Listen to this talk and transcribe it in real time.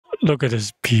Look at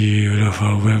this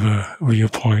beautiful river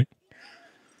viewpoint.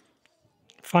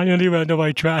 Finally, we're on the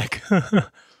right track.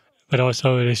 But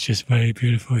also, it is just very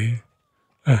beautiful here.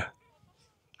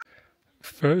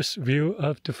 First view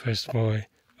of the first boy.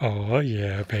 Oh,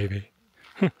 yeah, baby.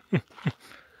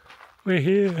 We're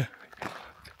here.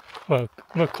 Well,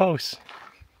 we're close.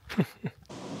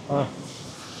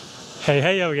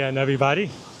 Hey again, everybody.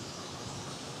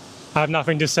 I have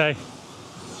nothing to say.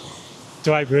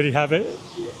 Do I really have it?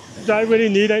 Do I really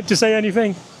need it to say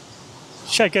anything?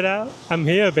 Check it out. I'm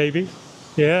here, baby.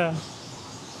 Yeah.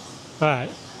 All right.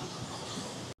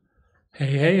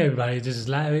 Hey, everybody. This is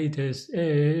Larry. This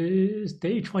is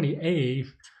day 28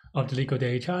 of the Leetcode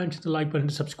Daily Challenge. Hit the like button,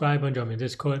 subscribe, and join me in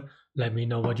Discord. Let me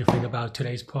know what you think about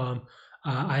today's poem.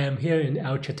 I am here in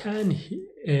El Chatan,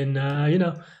 in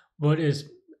what is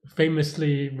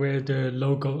famously where the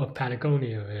logo of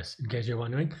Patagonia is, in case you're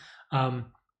wondering.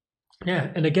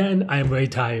 Yeah, and again, I am very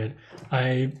tired.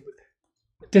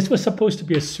 This was supposed to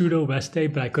be a pseudo rest day,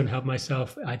 but I couldn't help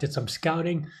myself. I did some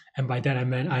scouting, and by that I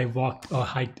meant I walked or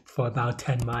hiked for about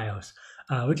 10 miles,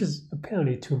 which is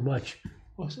apparently too much.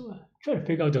 Also, trying to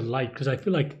figure out the light, because I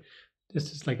feel like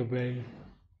this is like a very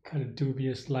kind of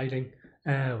dubious lighting.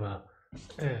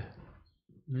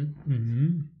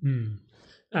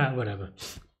 Whatever.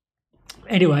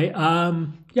 Anyway,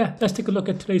 yeah, let's take a look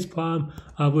at today's poem.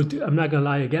 I'm not gonna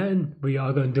lie again. We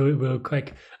are gonna do it real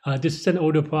quick. This is an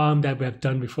older poem that we have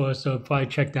done before, so probably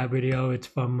check that video. It's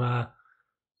from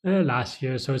last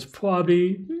year, so it's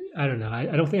probably, I don't know. I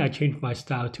don't think I changed my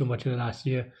style too much in the last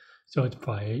year, so it's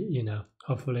probably,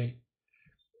 hopefully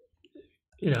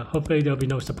there'll be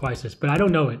no surprises. But I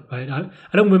don't know it, right? I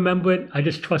don't remember it. I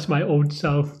just trust my old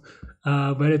self.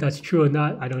 Whether that's true or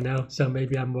not, I don't know. So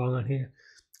maybe I'm wrong on here.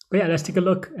 But yeah, let's take a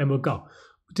look and we'll go.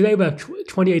 Today we have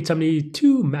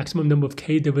 2872, maximum number of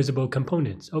K-divisible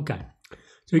components. Okay.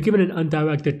 So you're given an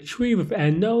undirected tree with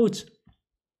n nodes.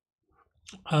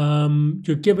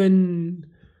 You're given,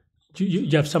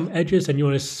 you have some edges and you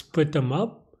want to split them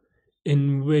up,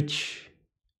 in which,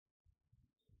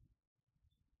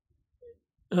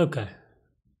 okay.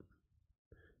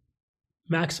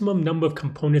 Maximum number of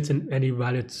components in any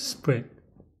routed split.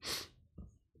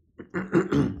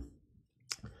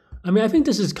 I mean, I think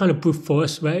this is kind of brute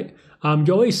force, right?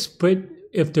 You always split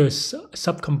if there's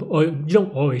or you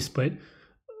don't always split.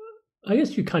 I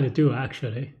guess you kind of do,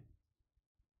 actually.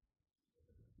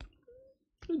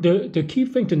 The key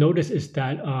thing to notice is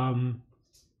that,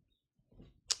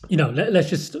 let's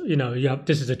just, you have,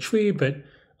 this is a tree, but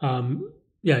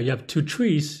yeah, you have two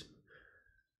trees.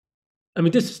 I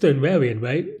mean, this is the invariant,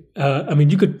 right? I mean,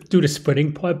 you could do the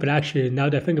splitting part, but actually, now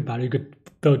that I think about it, you could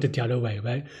build it the other way,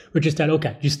 right? Which is that,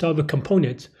 okay, you start with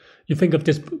components. You think of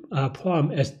this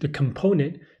problem as the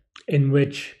component in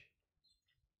which,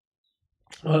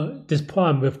 this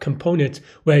problem with components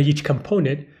where each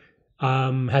component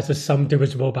has a sum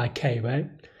divisible by k, right?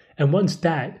 And once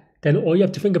that, then all you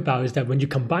have to think about is that when you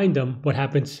combine them, what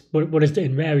happens, what is the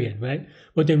invariant, right?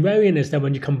 Well, the invariant is that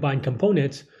when you combine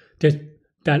components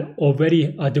that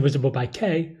already are divisible by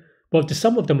k, well, the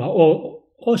sum of them are all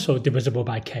also divisible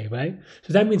by k, right?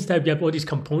 So that means that if you have all these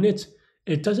components,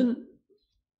 it doesn't,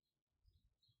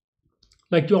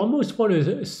 like, you almost want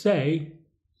to say,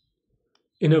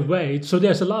 in a way, so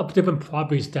there's a lot of different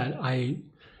properties that I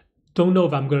don't know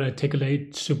if I'm going to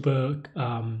articulate super,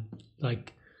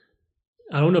 like,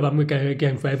 I don't know if I'm going to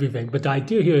get for everything, but the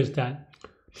idea here is that,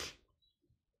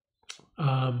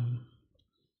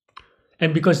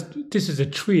 and because this is a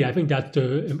tree, I think that's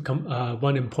the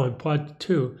one important part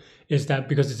too, is that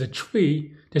because it's a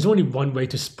tree, there's only one way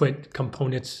to split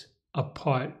components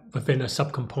apart within a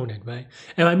subcomponent, right?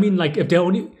 And I mean, like, if they're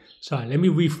only, sorry, let me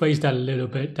rephrase that a little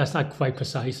bit. That's not quite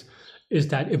precise. Is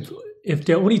that if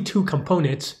there are only two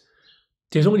components,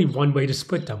 there's only one way to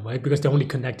split them, right? Because they're only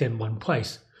connected in one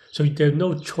place. So there are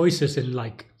no choices in,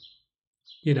 like,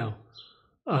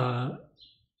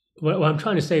 what I'm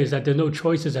trying to say is that there are no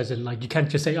choices, as in, like, you can't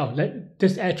just say, oh, let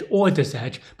this edge or this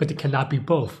edge, but they cannot be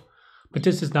both. But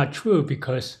this is not true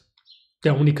because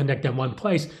they're only connected in one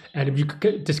place. And if you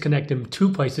could disconnect them 2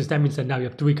 places, that means that now you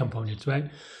have 3 components,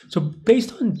 right? So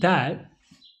based on that,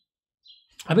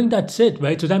 I think that's it,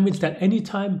 right? So that means that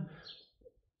anytime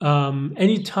the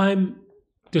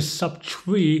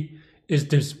subtree is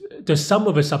this, the sum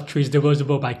of a subtree is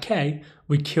divisible by k,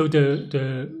 we kill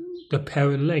the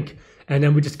parent link. And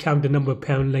then we just count the number of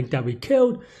parent link that we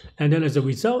killed. And then as a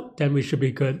result, then we should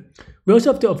be good. We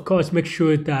also have to, of course, make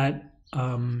sure that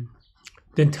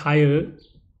the entire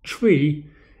tree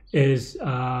is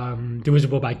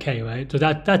divisible by k, right? So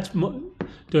that's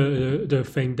the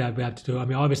thing that we have to do. I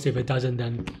mean, obviously, if it doesn't,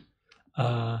 then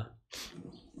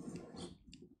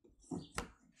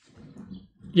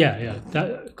Yeah,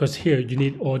 that because here you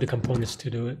need all the components to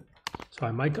do it.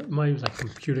 Sorry, my like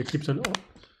computer keeps on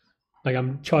like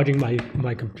I'm charging my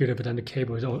computer, but then the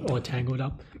cable is all tangled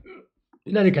up.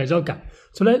 In any case, okay.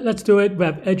 So let's do it. We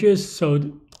have edges. So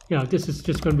this is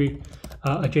just going to be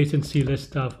adjacency list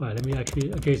stuff. All right, let me actually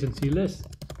adjacency list.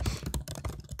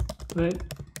 Right.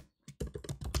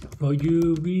 For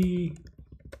UV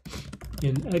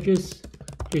in edges.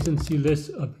 Adjacency list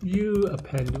of U,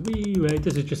 append V, right?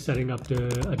 This is just setting up the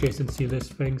adjacency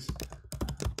list things.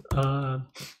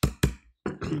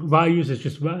 Values is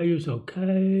just values,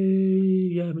 okay.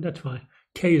 Yeah, but that's fine.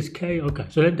 K is K, okay.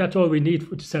 So then that's all we need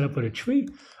to set up for the tree.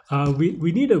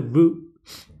 We need a root,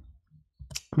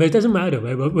 but it doesn't matter,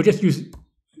 right? We'll just use,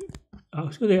 I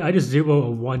was gonna say, I just 0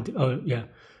 or 1, yeah.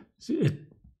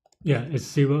 It's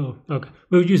 0, okay.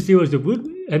 We'll use 0 as the root,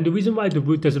 and the reason why the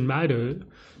root doesn't matter,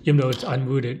 even though it's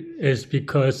unrooted, is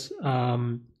because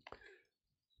the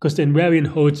invariant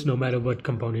holds no matter what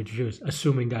component you use,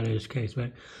 assuming that is the case,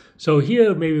 right? So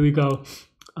here maybe we go,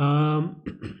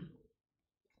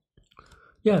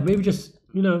 yeah, maybe just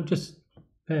I'm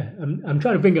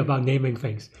trying to think about naming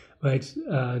things, right?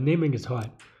 Naming is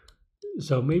hard,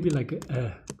 so maybe like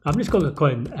I'm just going to call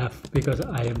it an F because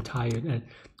I am tired and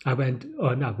I went,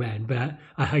 or not ran, but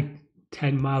I hiked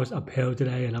 10 miles uphill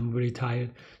today and I'm really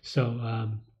tired. So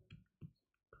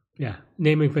yeah,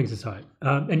 naming things is hard.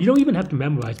 And you don't even have to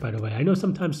memorize, by the way. I know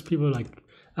sometimes people are like,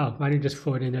 oh, why don't you just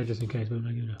throw it in there just in case? But I'm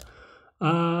like,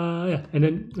 yeah, and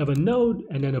then I have a node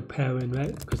and then a parent,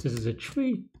 right? Because this is a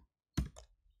tree.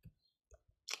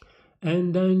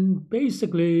 And then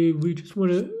basically we just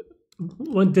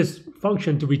want this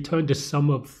function to return the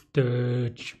sum of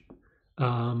the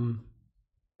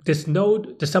this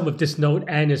node, the sum of this node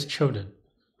and its children,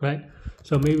 right?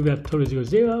 So maybe we have total 0,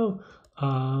 0.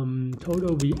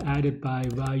 Total we added by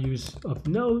values of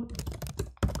node.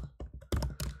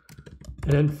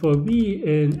 And then for v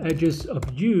in edges of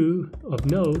u of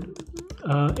node,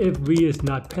 if v is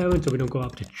not parent, so we don't go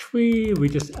up to tree, we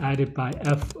just add it by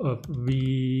f of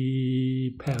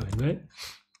v parent, right?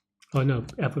 Oh no,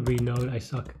 f of v node, I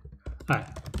suck. All right.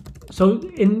 So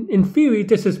in theory,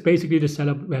 this is basically the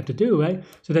setup we have to do, right?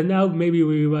 So then now maybe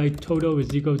we write total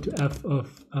is equal to f of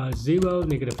 0,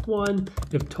 -1.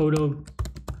 If total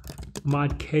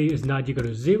mod k is not equal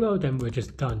to 0, then we're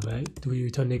just done, right? Do we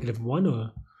return -1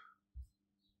 or?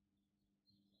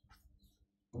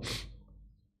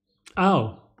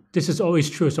 Oh, this is always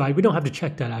true. So we don't have to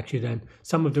check that actually then.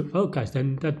 Some of the, oh guys,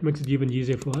 then that makes it even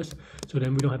easier for us. So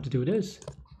then we don't have to do this.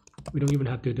 We don't even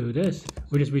have to do this.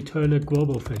 We just return a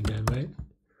global thing then, right?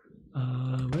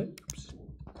 Right. Oops.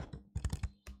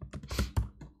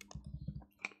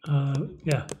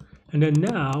 Yeah. And then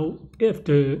now, if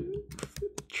the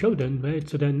children, right?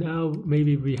 So then now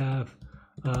maybe we have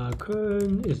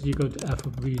current is equal to f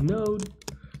of v node,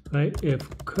 right? If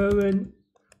current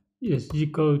is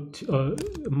equal to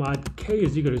mod k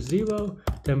is equal to 0,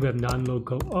 then we have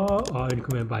non-local r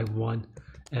increment by 1,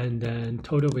 and then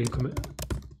total we increment.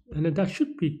 And then that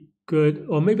should be good,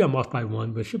 or maybe I'm off by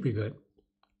 1, but it should be good.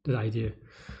 The idea.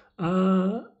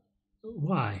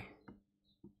 Why?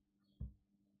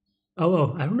 Oh,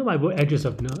 well, I don't know why edges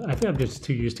of node. I think I'm just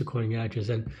too used to calling edges,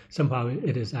 and somehow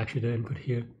it is actually the input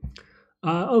here.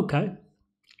 Okay.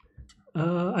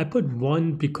 I put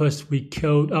 1 because we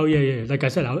killed. Oh yeah. Like I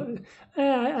said,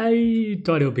 I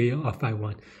thought it would be off by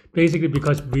 1. Basically,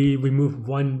 because we removed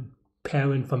one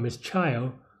parent from his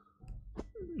child.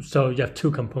 So you have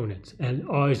 2 components, and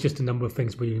R is just the number of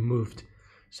things we removed.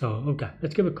 So, okay,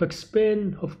 let's give a quick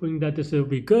spin, hoping that this will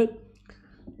be good.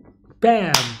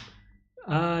 Bam!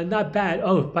 Not bad.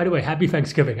 Oh, by the way, happy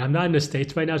Thanksgiving. I'm not in the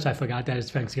States right now, so I forgot that it's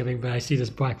Thanksgiving, but I see this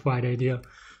Black Friday deal.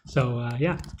 So,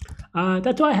 yeah.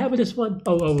 That's all I have with this one.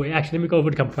 Oh, wait, actually, let me go over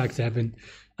the complex 7.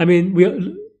 I mean,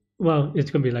 well, it's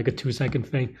going to be like a 2-second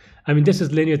thing. I mean, this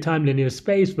is linear time, linear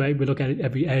space, right? We look at it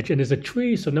every edge, and there's a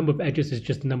tree, so number of edges is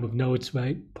just the number of nodes,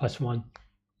 right? +1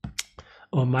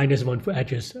 or -1 for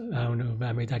edges. I don't know if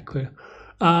I made that clear.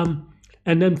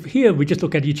 And then here, we just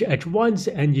look at each edge once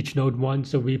and each node once,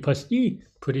 so v plus e,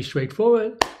 pretty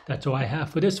straightforward. That's all I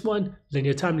have for this one.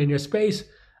 Linear time, linear space.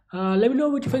 Let me know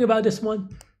what you think about this one.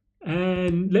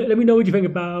 And let me know what you think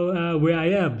about where I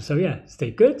am. So yeah,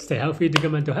 stay good, stay healthy, do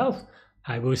good mental health.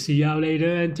 I will see y'all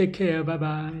later and take care.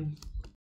 Bye-bye.